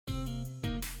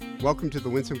Welcome to the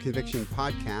Winsome Conviction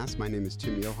Podcast. My name is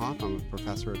Tim Yohoff. I'm a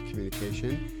professor of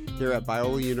communication here at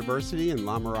Biola University in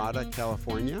La Mirada,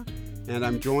 California. And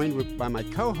I'm joined by my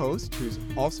co-host, who's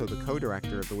also the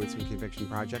co-director of the Winsome Conviction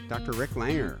Project, Dr. Rick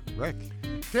Langer. Rick.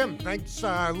 Tim, thanks.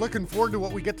 Looking forward to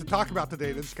what we get to talk about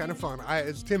today. This is kind of fun.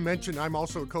 As Tim mentioned, I'm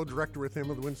also a co-director with him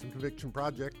of the Winsome Conviction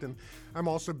Project, and I'm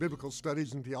also a biblical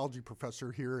studies and theology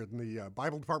professor here in the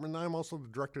Bible department, and I'm also the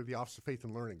director of the Office of Faith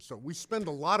and Learning. So we spend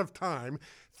a lot of time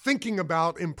thinking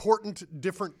about important,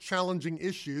 different, challenging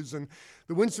issues, and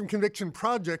the Winsome Conviction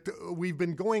Project we've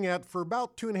been going at for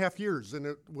about 2.5 years, and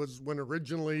it was when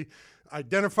originally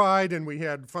identified, and we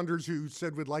had funders who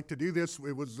said we'd like to do this.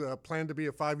 It was planned to be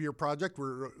a 5-year project.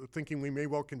 We're thinking we may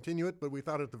well continue it, but we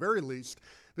thought at the very least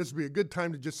this would be a good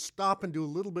time to just stop and do a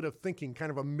little bit of thinking,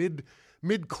 kind of a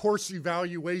mid-course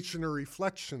evaluation or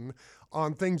reflection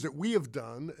on things that we have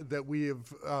done that we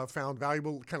have found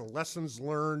valuable, kind of lessons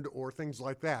learned or things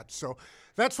like that. So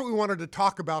that's what we wanted to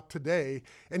talk about today.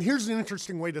 And here's an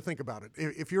interesting way to think about it.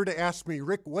 If you were to ask me,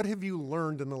 Rick, what have you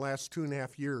learned in the last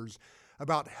 2.5 years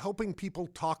about helping people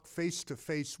talk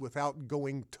face-to-face without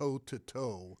going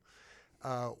toe-to-toe,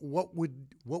 what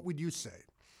would you say?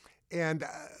 And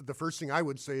the first thing I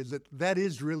would say is that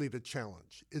is really the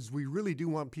challenge, is we really do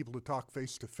want people to talk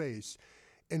face-to-face,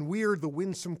 and we are the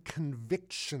Winsome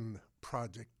Conviction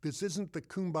Project. This isn't the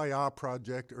Kumbaya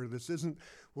Project, or this isn't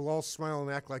we'll all smile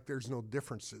and act like there's no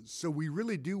differences. So we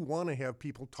really do want to have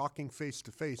people talking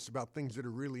face-to-face about things that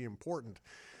are really important.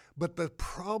 But the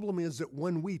problem is that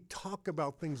when we talk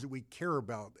about things that we care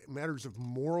about, matters of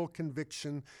moral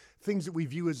conviction, things that we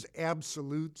view as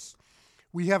absolutes,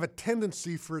 we have a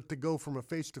tendency for it to go from a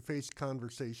face-to-face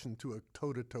conversation to a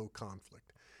toe-to-toe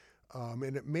conflict.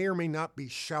 And it may or may not be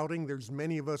shouting. There's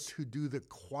many of us who do the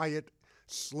quiet,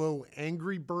 slow,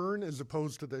 angry burn as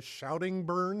opposed to the shouting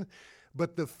burn.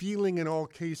 But the feeling in all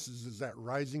cases is that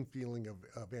rising feeling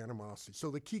of animosity. So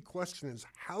the key question is,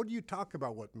 how do you talk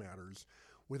about what matters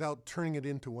without turning it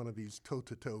into one of these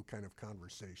toe-to-toe kind of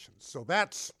conversations? So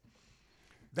that's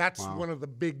wow. One of the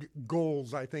big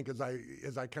goals, I think, as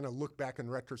I kind of look back in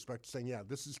retrospect, saying, yeah,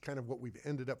 this is kind of what we've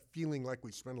ended up feeling like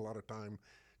we spend a lot of time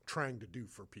trying to do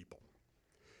for people.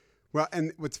 Well,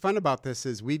 and what's fun about this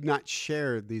is we've not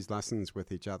shared these lessons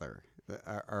with each other,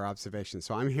 our observations.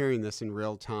 So I'm hearing this in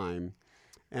real time.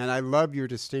 And I love your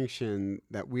distinction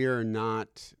that we are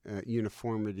not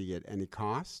uniformity at any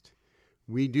cost.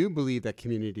 We do believe that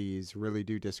communities really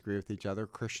do disagree with each other.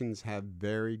 Christians have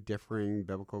very differing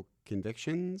biblical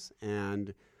convictions,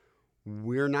 and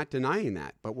we're not denying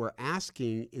that. But we're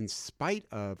asking, in spite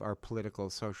of our political,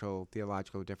 social,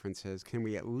 theological differences, can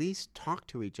we at least talk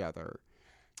to each other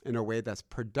in a way that's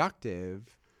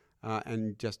productive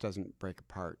and just doesn't break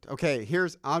apart? Okay,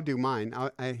 I'll do mine.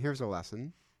 Here's a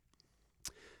lesson.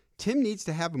 Tim needs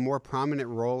to have a more prominent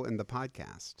role in the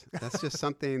podcast. That's just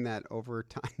something that over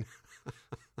time...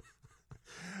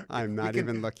 I'm not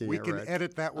even looking at Rick. We can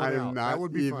edit that one out. That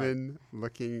would be fun. I'm not even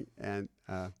looking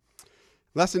at...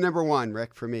 Lesson number 1,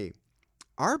 Rick, for me.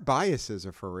 Our biases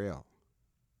are for real.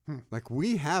 Like,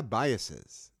 we have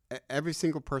biases. Every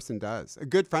single person does. A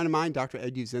good friend of mine, Dr.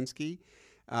 Ed Uzinski,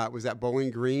 was at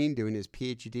Bowling Green doing his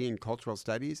PhD in cultural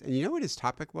studies. And you know what his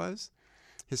topic was?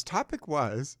 His topic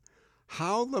was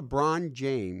how LeBron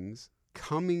James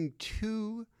coming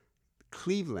to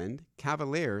Cleveland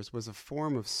Cavaliers was a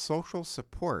form of social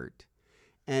support.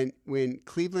 And when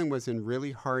Cleveland was in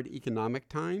really hard economic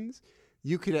times,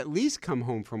 you could at least come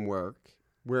home from work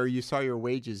where you saw your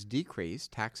wages decrease,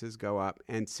 taxes go up,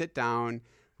 and sit down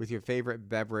with your favorite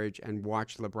beverage and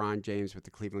watch LeBron James with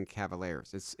the Cleveland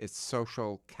Cavaliers. It's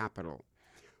social capital.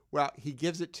 Well, he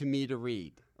gives it to me to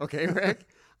read. Okay, Rick?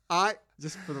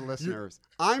 Just for the listeners,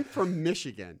 I'm from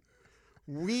Michigan.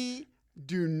 We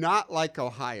do not like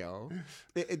Ohio.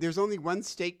 There's only one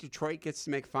state Detroit gets to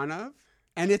make fun of,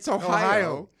 and it's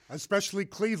Ohio. Especially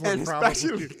Cleveland, and probably.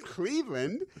 Especially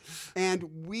Cleveland. And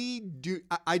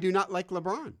I do not like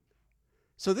LeBron.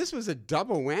 So this was a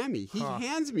double whammy. He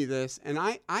hands me this, and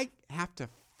I have to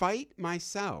fight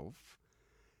myself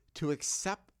to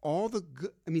accept all the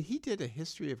good. I mean, he did a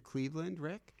history of Cleveland,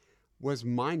 Rick, was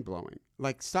mind-blowing.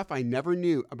 Like stuff I never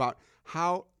knew about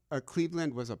how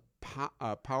Cleveland was a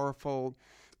powerful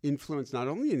influence not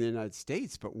only in the United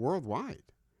States, but worldwide.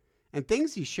 And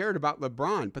things he shared about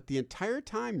LeBron. But the entire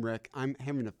time, Rick, I'm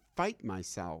having to fight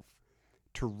myself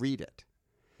to read it.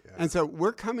 Yeah. And so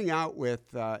we're coming out with,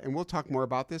 and we'll talk more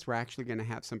about this, we're actually going to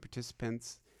have some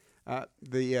participants.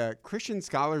 The Christian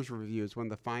Scholars Review is one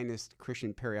of the finest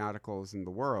Christian periodicals in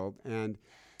the world. And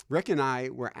Rick and I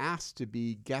were asked to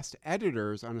be guest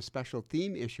editors on a special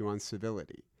theme issue on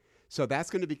civility. So that's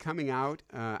going to be coming out.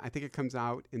 I think it comes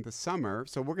out in the summer.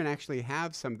 So we're going to actually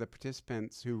have some of the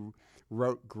participants who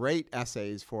wrote great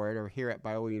essays for it are here at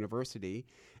Biola University.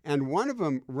 And one of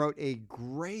them wrote a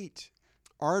great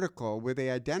article where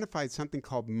they identified something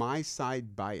called my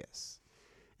side bias.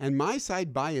 And my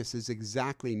side bias is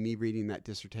exactly me reading that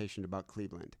dissertation about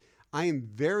Cleveland. I am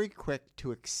very quick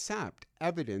to accept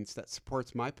evidence that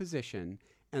supports my position,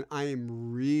 and I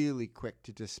am really quick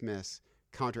to dismiss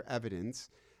counter evidence.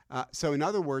 So in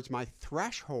other words, my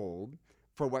threshold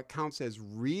for what counts as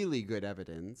really good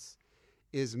evidence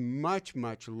is much,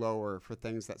 much lower for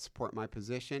things that support my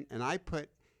position. And I put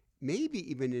maybe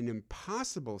even an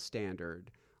impossible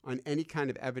standard on any kind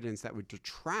of evidence that would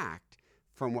detract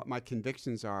from what my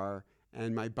convictions are.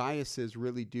 And my biases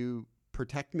really do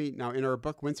protect me. Now, in our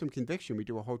book, Winsome Conviction, we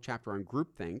do a whole chapter on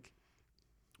groupthink,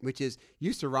 which is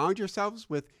you surround yourselves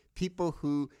with people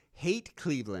who hate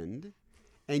Cleveland,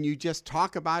 and you just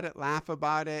talk about it, laugh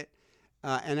about it,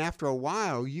 and after a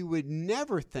while, you would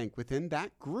never think within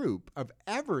that group of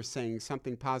ever saying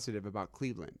something positive about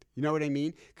Cleveland. You know what I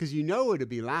mean? Because you know it would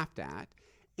be laughed at.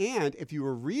 And if you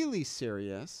were really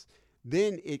serious,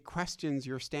 then it questions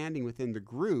your standing within the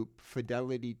group,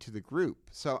 fidelity to the group.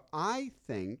 So I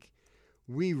think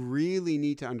we really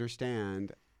need to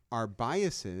understand our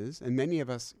biases, and many of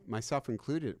us, myself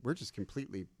included, we're just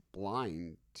completely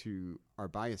blind to our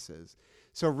biases.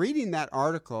 So reading that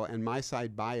article and my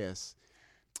side bias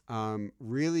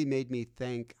really made me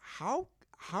think, how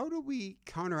do we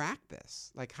counteract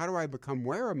this? Like, how do I become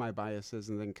aware of my biases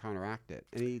and then counteract it?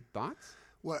 Any thoughts?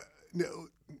 Well, no,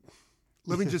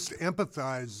 let me just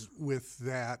empathize with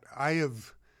that. I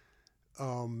have,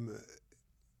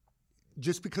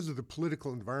 just because of the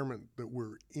political environment that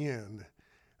we're in,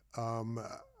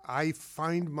 I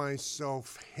find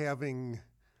myself having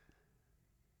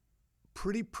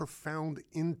pretty profound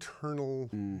internal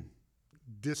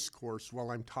discourse while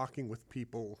I'm talking with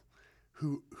people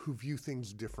who view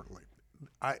things differently.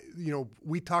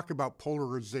 We talk about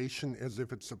polarization as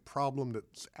if it's a problem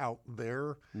that's out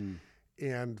there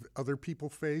and other people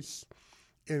face.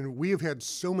 And we have had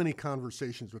so many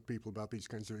conversations with people about these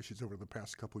kinds of issues over the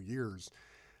past couple of years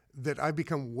that I've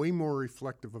become way more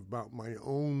reflective about my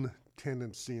own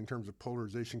tendency in terms of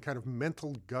polarization, kind of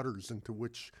mental gutters into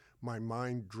which my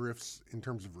mind drifts in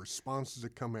terms of responses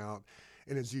that come out.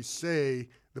 And as you say,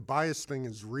 the bias thing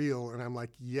is real. And I'm like,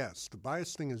 yes, the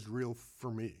bias thing is real for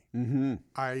me. Mm-hmm.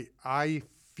 I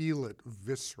feel it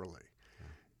viscerally.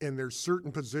 Yeah. And there's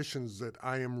certain positions that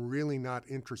I am really not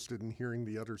interested in hearing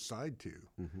the other side to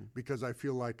because I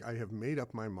feel like I have made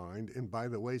up my mind. And by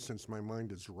the way, since my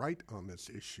mind is right on this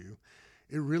issue,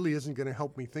 it really isn't going to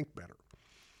help me think better.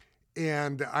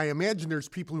 And I imagine there's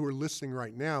people who are listening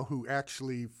right now who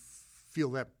actually feel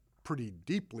that pretty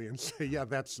deeply and say, yeah,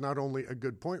 that's not only a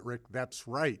good point, Rick, that's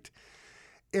right.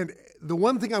 And the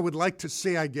one thing I would like to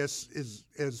say, I guess, is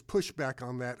as pushback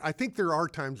on that, I think there are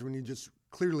times when you just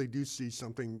clearly do see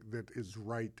something that is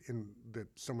right and that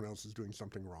someone else is doing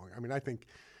something wrong. I mean, I think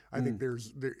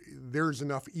there's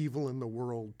enough evil in the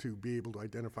world to be able to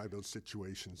identify those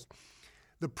situations.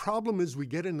 The problem is we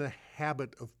get in the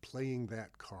habit of playing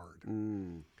that card.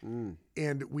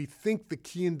 And we think the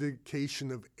key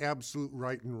indication of absolute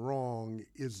right and wrong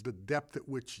is the depth at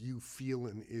which you feel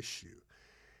an issue.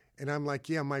 And I'm like,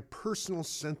 yeah, my personal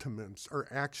sentiments are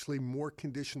actually more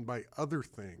conditioned by other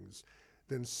things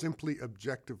than simply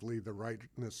objectively the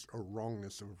rightness or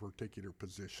wrongness of a particular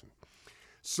position.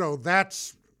 So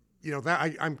that's,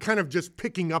 I'm kind of just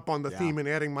picking up on the theme and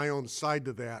adding my own side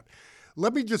to that.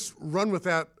 Let me just run with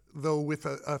that, though, with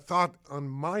a thought on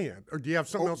my end. Or do you have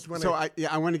something else you want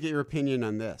to... I want to get your opinion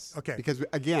on this. Okay. Because,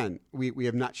 again, we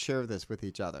have not shared this with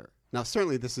each other. Now,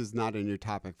 certainly this is not a new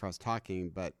topic for us talking,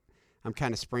 but I'm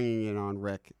kind of springing it on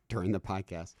Rick during the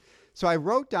podcast. So I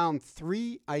wrote down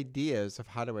 3 ideas of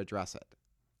how to address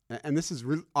it. And this is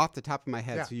off the top of my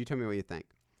head, so you tell me what you think.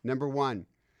 Number 1,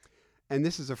 and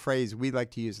this is a phrase we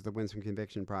like to use at the Winsome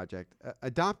Conviction Project,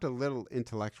 adopt a little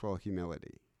intellectual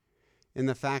humility. In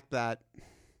the fact that,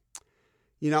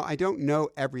 I don't know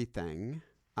everything.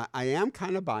 I am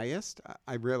kind of biased.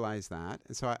 I realize that.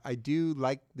 And so I do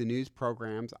like the news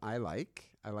programs I like.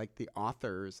 I like the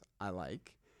authors I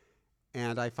like.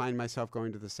 And I find myself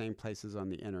going to the same places on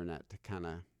the internet to kind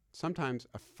of sometimes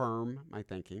affirm my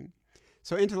thinking.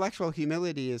 So intellectual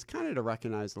humility is kind of to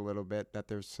recognize a little bit that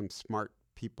there's some smart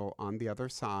people on the other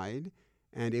side.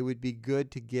 And it would be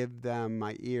good to give them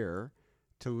my ear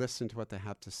to listen to what they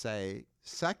have to say.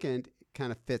 Second,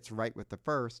 kind of fits right with the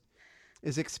first,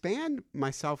 is expand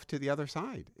myself to the other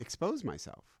side, expose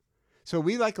myself. So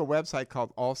we like a website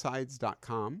called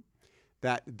allsides.com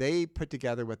that they put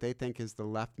together what they think is the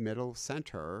left, middle,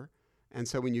 center. And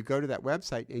so when you go to that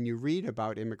website and you read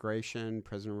about immigration,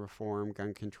 prison reform,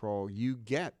 gun control, you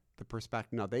get the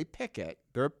perspective. Now, they pick it.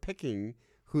 They're picking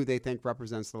who they think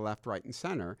represents the left, right, and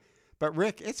center. But,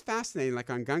 Rick, it's fascinating, like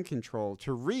on gun control,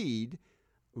 to read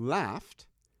left,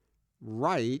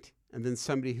 right, and then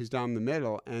somebody who's down the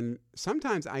middle. And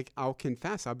sometimes I'll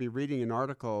confess, I'll be reading an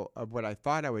article of what I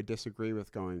thought I would disagree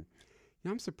with going,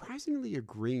 I'm surprisingly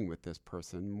agreeing with this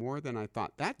person more than I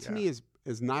thought. That to me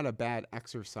is not a bad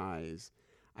exercise,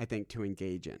 I think, to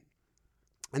engage in.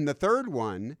 And the third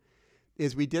one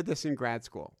is we did this in grad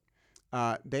school.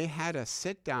 They had us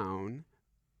sit down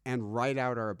and write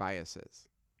out our biases.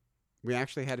 We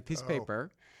actually had a piece of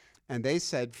paper, and they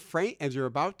said, as you're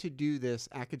about to do this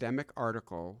academic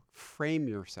article, frame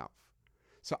yourself.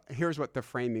 So here's what the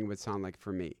framing would sound like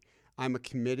for me. I'm a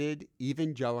committed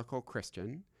evangelical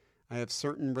Christian. I have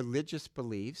certain religious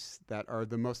beliefs that are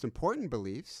the most important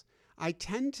beliefs. I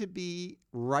tend to be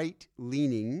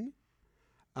right-leaning.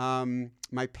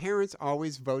 My parents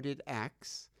always voted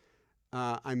X.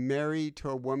 I'm married to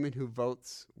a woman who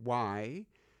votes Y.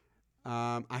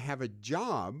 I have a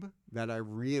job that I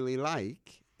really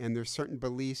like, and there's certain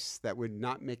beliefs that would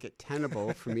not make it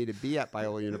tenable for me to be at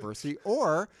Biola University,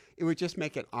 or it would just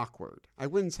make it awkward. I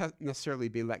wouldn't necessarily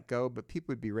be let go, but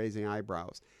people would be raising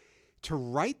eyebrows. To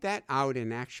write that out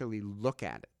and actually look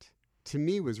at it, to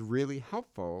me, was really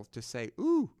helpful to say,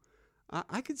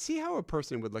 I could see how a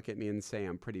person would look at me and say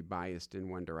I'm pretty biased in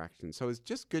one direction. So it's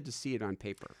just good to see it on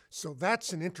paper. So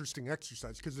that's an interesting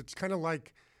exercise, because it's kind of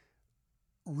like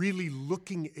really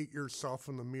looking at yourself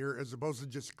in the mirror as opposed to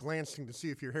just glancing to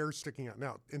see if your hair is sticking out.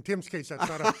 Now, in Tim's case,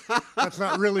 that's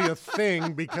not really a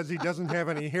thing because he doesn't have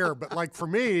any hair. But like for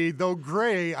me, though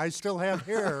gray, I still have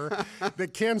hair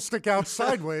that can stick out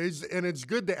sideways, and it's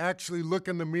good to actually look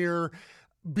in the mirror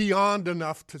beyond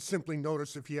enough to simply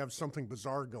notice if you have something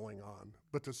bizarre going on,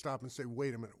 but to stop and say,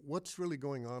 wait a minute, what's really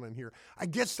going on in here? I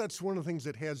guess that's one of the things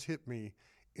that has hit me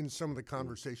in some of the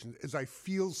conversations. As I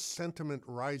feel sentiment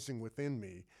rising within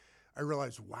me, I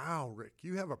realize, wow, Rick,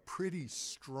 you have a pretty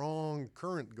strong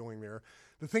current going there.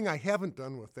 The thing I haven't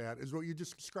done with that is what you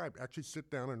just described. Actually sit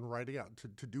down and write it out,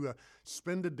 to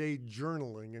spend a day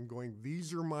journaling and going,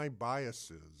 these are my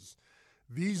biases.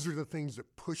 These are the things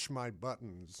that push my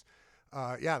buttons.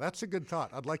 That's a good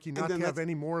thought. I'd like you not to have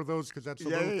any more of those because that's a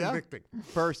little convicting.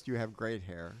 First, you have great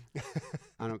hair.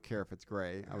 I don't care if it's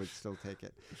gray. I would still take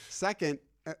it. Second,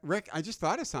 Rick, I just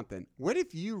thought of something. What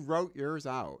if you wrote yours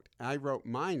out, I wrote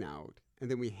mine out, and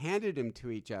then we handed them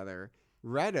to each other,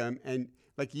 read them, and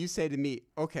like you say to me,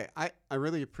 okay, I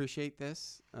really appreciate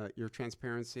this, your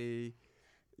transparency,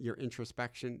 your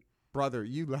introspection. Brother,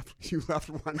 you left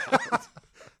one out.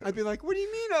 I'd be like, what do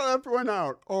you mean I left one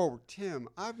out? Oh, Tim,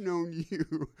 I've known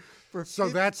you for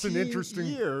 15 that's an interesting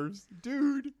years.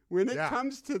 Dude, when it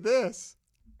comes to this,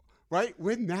 right?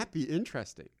 Wouldn't that be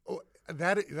interesting? Oh,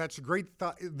 that's a great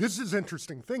thought. This is an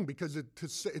interesting thing because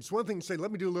it's one thing to say,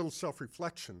 let me do a little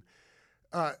self-reflection.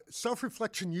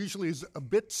 Self-reflection usually is a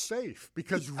bit safe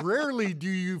because rarely do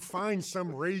you find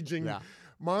some raging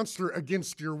monster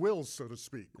against your will, so to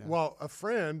speak. Yeah. While a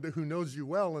friend who knows you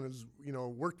well and has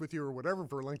worked with you or whatever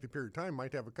for a lengthy period of time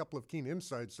might have a couple of keen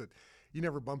insights that you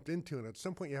never bumped into, and at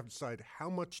some point you have to decide, how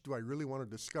much do I really want to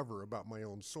discover about my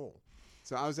own soul?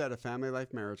 So I was at a family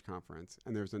life marriage conference,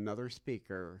 and there's another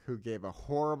speaker who gave a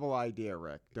horrible idea,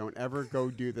 Rick. Don't ever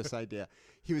go do this idea.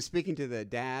 He was speaking to the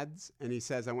dads, and he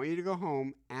says, I want you to go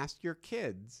home, ask your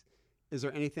kids, is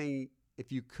there anything,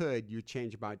 if you could, you'd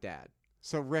change about Dad?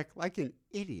 So, Rick, like an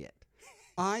idiot,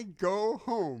 I go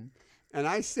home, and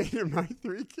I say to my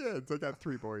 3 kids, I got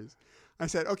 3 boys, I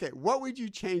said, okay, what would you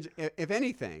change, if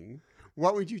anything,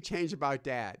 what would you change about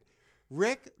Dad?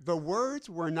 Rick, the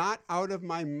words were not out of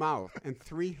my mouth, and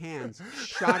 3 hands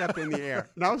shot up in the air.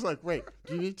 And I was like, wait,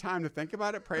 do you need time to think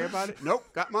about it, pray about it? Nope,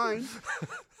 got mine.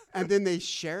 And then they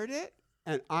shared it,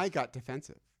 and I got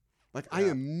defensive. Like, I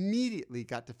immediately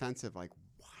got defensive, like,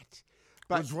 what?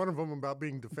 But was one of them about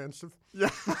being defensive? Yeah.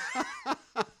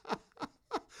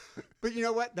 But you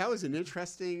know what? That was an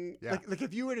interesting, like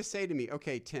if you were to say to me,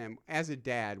 okay, Tim, as a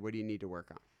dad, what do you need to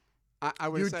work on? I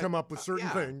would You'd come up with certain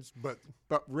things, but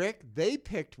Rick, they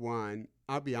picked one.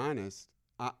 I'll be honest,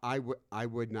 I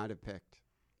would not have picked,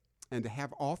 and to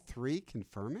have all 3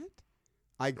 confirm it,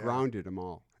 I grounded them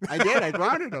all. I did. I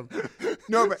grounded them.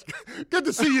 No, but good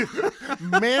to see you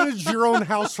manage your own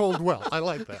household well. I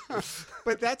like that.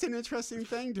 But that's an interesting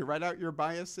thing to write out your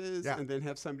biases and then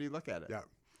have somebody look at it. Yeah.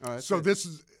 Oh, so good. This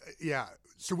is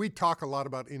So we talk a lot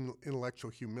about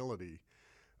intellectual humility.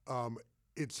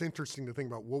 it's interesting to think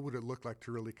about what would it look like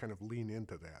to really kind of lean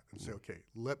into that and say, okay,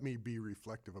 let me be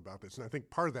reflective about this. And I think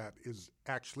part of that is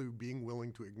actually being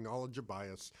willing to acknowledge a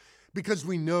bias, because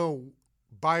we know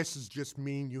biases just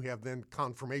mean you have then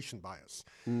confirmation bias.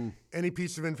 Any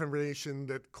piece of information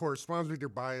that corresponds with your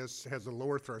bias has a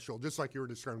lower threshold, just like you were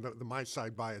describing, the my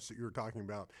side bias that you were talking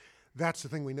about. That's the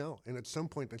thing we know. And at some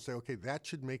point they say, okay, that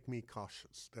should make me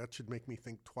cautious. That should make me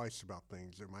think twice about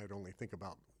things I might only think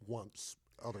about once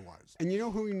otherwise. And you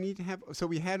know who we need to have? So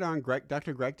we had on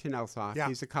Dr. Greg Tenelsoff. Yeah.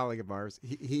 He's a colleague of ours.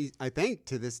 He, I think,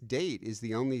 to this date, is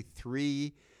the only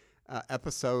 3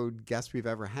 episode guest we've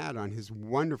ever had on his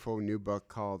wonderful new book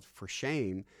called For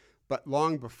Shame. But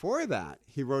long before that,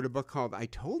 he wrote a book called I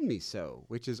Told Me So,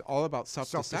 which is all about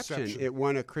self-deception. It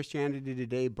won a Christianity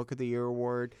Today Book of the Year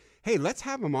award. Hey, let's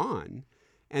have him on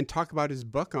and talk about his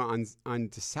book on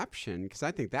deception, because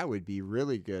I think that would be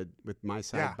really good with my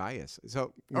side bias.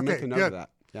 So we'll make a note of that.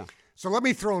 Yeah. So let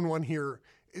me throw in one here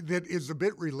that is a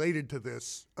bit related to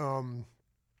this.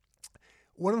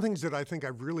 One of the things that I think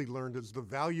I've really learned is the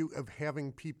value of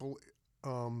having people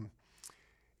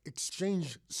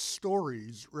exchange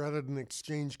stories rather than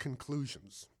exchange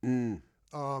conclusions. In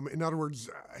other words,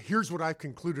 here's what I've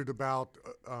concluded about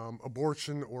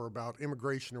abortion or about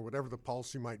immigration or whatever the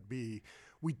policy might be.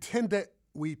 We tend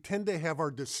to have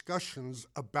our discussions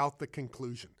about the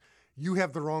conclusion. You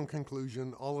have the wrong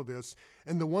conclusion, all of this.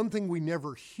 And the one thing we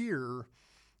never hear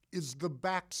is the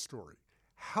backstory.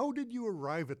 How did you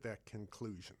arrive at that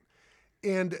conclusion?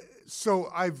 And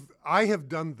so I have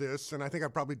done this, and I think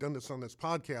I've probably done this on this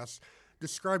podcast,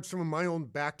 describe some of my own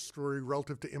backstory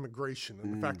relative to immigration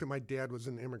and the fact that my dad was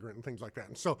an immigrant and things like that.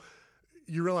 And so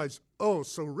you realize, oh,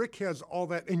 so Rick has all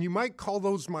that, and you might call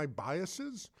those my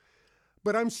biases,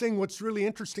 but I'm saying what's really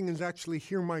interesting is actually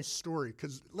hear my story,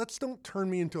 because don't turn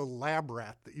me into a lab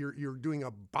rat that you're doing a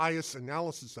bias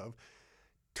analysis of.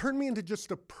 Turn me into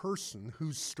just a person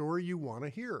whose story you want to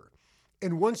hear.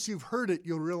 And once you've heard it,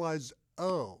 you'll realize,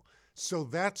 oh, so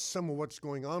that's some of what's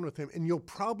going on with him. And you'll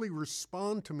probably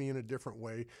respond to me in a different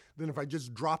way than if I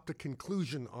just dropped a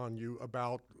conclusion on you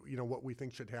about, what we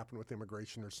think should happen with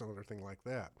immigration or some other thing like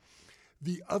that.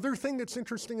 The other thing that's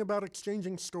interesting about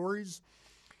exchanging stories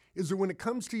is that when it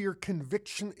comes to your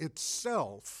conviction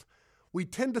itself, we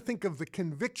tend to think of the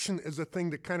conviction as a thing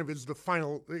that kind of is the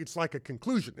final, it's like a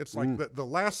conclusion. It's like the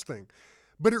last thing.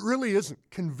 But it really isn't.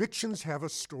 Convictions have a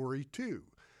story too.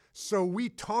 So we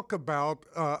talk about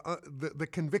the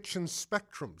conviction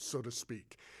spectrum, so to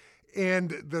speak.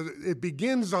 And it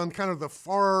begins on kind of the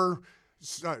far,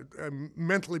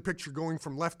 mentally picture going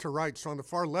from left to right. So on the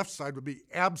far left side would be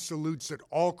absolutes that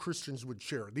all Christians would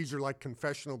share. These are like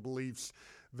confessional beliefs,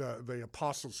 the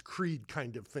Apostles' Creed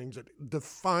kind of things that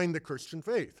define the Christian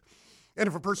faith. And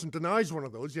if a person denies one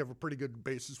of those, you have a pretty good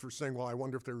basis for saying, well, I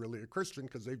wonder if they're really a Christian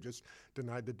because they've just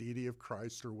denied the deity of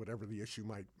Christ or whatever the issue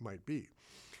might be.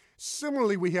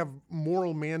 Similarly, we have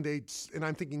moral mandates, and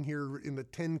I'm thinking here in the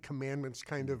 10 Commandments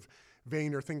kind of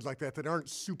vein or things like that aren't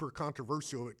super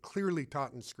controversial, but clearly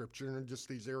taught in Scripture, and just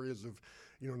these areas of,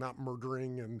 not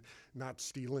murdering and not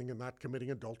stealing and not committing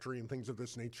adultery and things of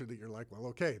this nature that you're like, well,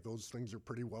 okay, those things are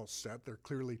pretty well set. They're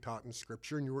clearly taught in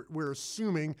Scripture, and we're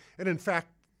assuming, and in fact,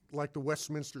 like the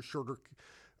Westminster Shorter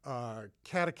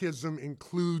Catechism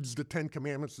includes the 10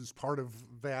 Commandments as part of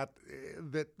that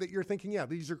you're thinking, yeah,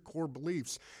 these are core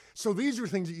beliefs. So these are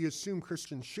things that you assume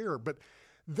Christians share. But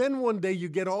then one day you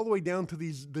get all the way down to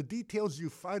the details you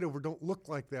fight over don't look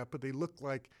like that, but they look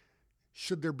like,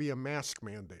 should there be a mask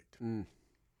mandate?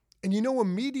 And you know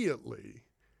immediately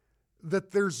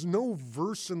that there's no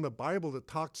verse in the Bible that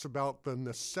talks about the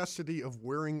necessity of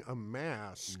wearing a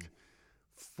mask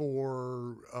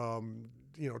for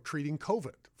treating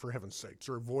COVID, for heaven's sakes,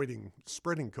 or avoiding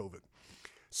spreading COVID.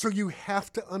 So you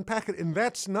have to unpack it. And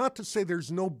that's not to say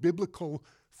there's no biblical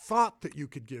thought that you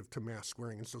could give to mask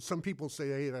wearing. And so some people say,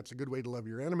 hey, that's a good way to love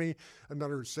your enemy.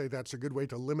 Others say that's a good way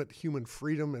to limit human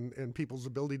freedom and people's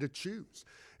ability to choose.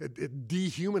 It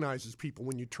dehumanizes people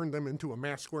when you turn them into a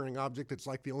mask-wearing object. It's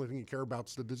like the only thing you care about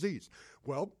is the disease.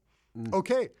 Well,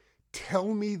 okay,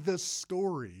 tell me the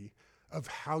story of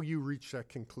how you reach that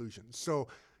conclusion. So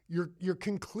your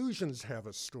conclusions have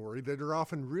a story that are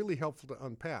often really helpful to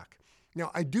unpack. Now,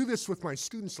 I do this with my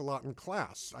students a lot in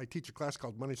class. I teach a class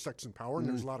called Money, Sex, and Power, and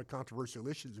there's a lot of controversial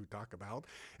issues we talk about,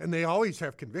 and they always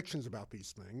have convictions about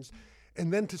these things.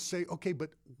 And then to say, okay,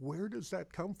 but where does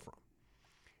that come from?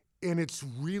 And it's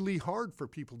really hard for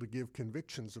people to give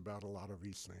convictions about a lot of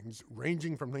these things,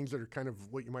 ranging from things that are kind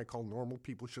of what you might call normal.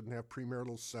 People shouldn't have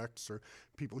premarital sex, or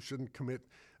people shouldn't commit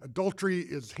adultery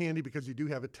is handy because you do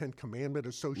have a 10th commandment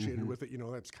associated with it. You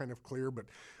know, that's kind of clear. But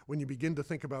when you begin to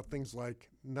think about things like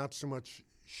not so much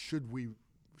should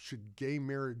gay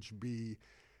marriage be,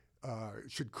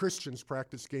 should Christians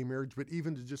practice gay marriage, but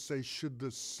even to just say, should the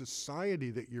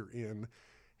society that you're in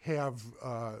have,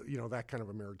 that kind of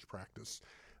a marriage practice?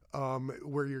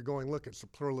 Where you're going, look, it's a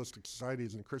pluralistic society,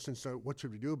 isn't Christian, so what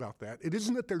should we do about that? It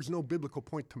isn't that there's no biblical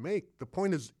point to make. The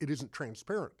point is it isn't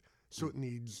transparent, so it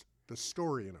needs the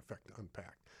story, in effect, to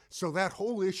unpack. So that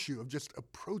whole issue of just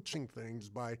approaching things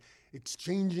by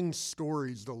exchanging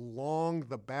stories, the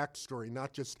backstory,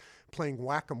 not just playing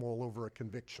whack-a-mole over a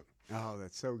conviction. Oh,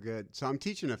 that's so good. So I'm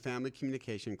teaching a family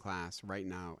communication class right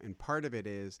now, and part of it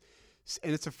is,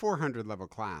 and it's a 400 level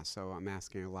class, so I'm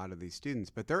asking a lot of these students,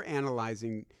 but they're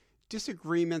analyzing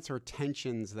disagreements or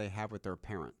tensions they have with their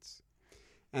parents.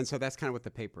 And so that's kind of what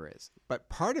the paper is. But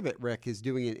part of it, Rick, is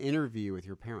doing an interview with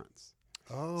your parents.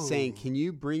 Saying, can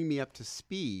you bring me up to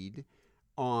speed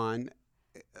on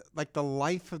like the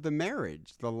life of the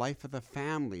marriage, the life of the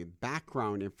family,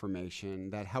 background information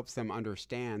that helps them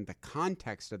understand the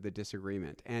context of the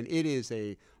disagreement. And it is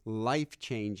a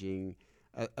life-changing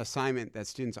assignment that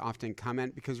students often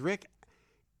comment because, Rick,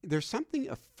 there's something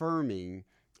affirming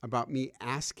about me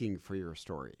asking for your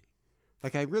story.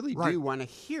 Like, I really do want to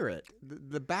hear it.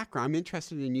 The background, I'm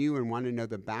interested in you and want to know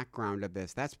the background of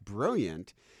this. That's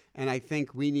brilliant. And I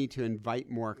think we need to invite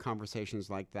more conversations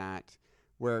like that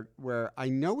where I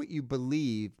know what you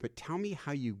believe, but tell me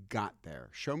how you got there.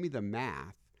 Show me the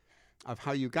math of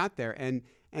how you got there. And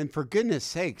for goodness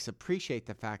sakes, appreciate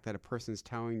the fact that a person's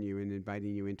telling you and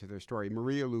inviting you into their story.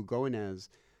 Maria Lugones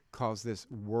calls this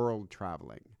world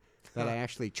traveling, that I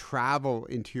actually travel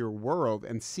into your world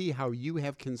and see how you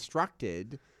have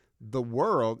constructed the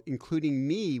world, including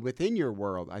me within your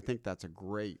world. I think that's a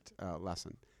great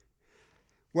lesson.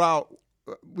 Well,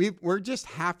 we're just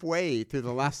halfway through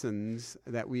the lessons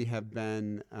that we have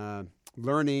been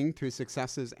learning through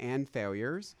successes and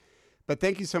failures. But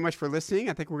thank you so much for listening.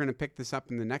 I think we're going to pick this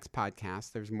up in the next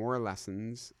podcast. There's more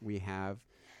lessons we have.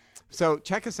 So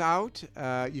check us out.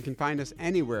 You can find us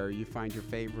anywhere you find your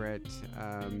favorite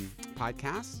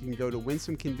podcasts. You can go to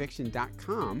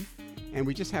winsomeconviction.com, and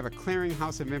we just have a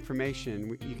clearinghouse of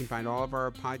information. You can find all of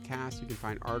our podcasts. You can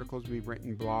find articles we've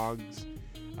written, blogs,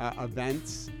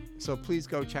 events. So please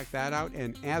go check that out.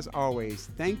 And as always,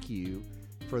 thank you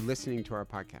for listening to our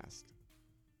podcast.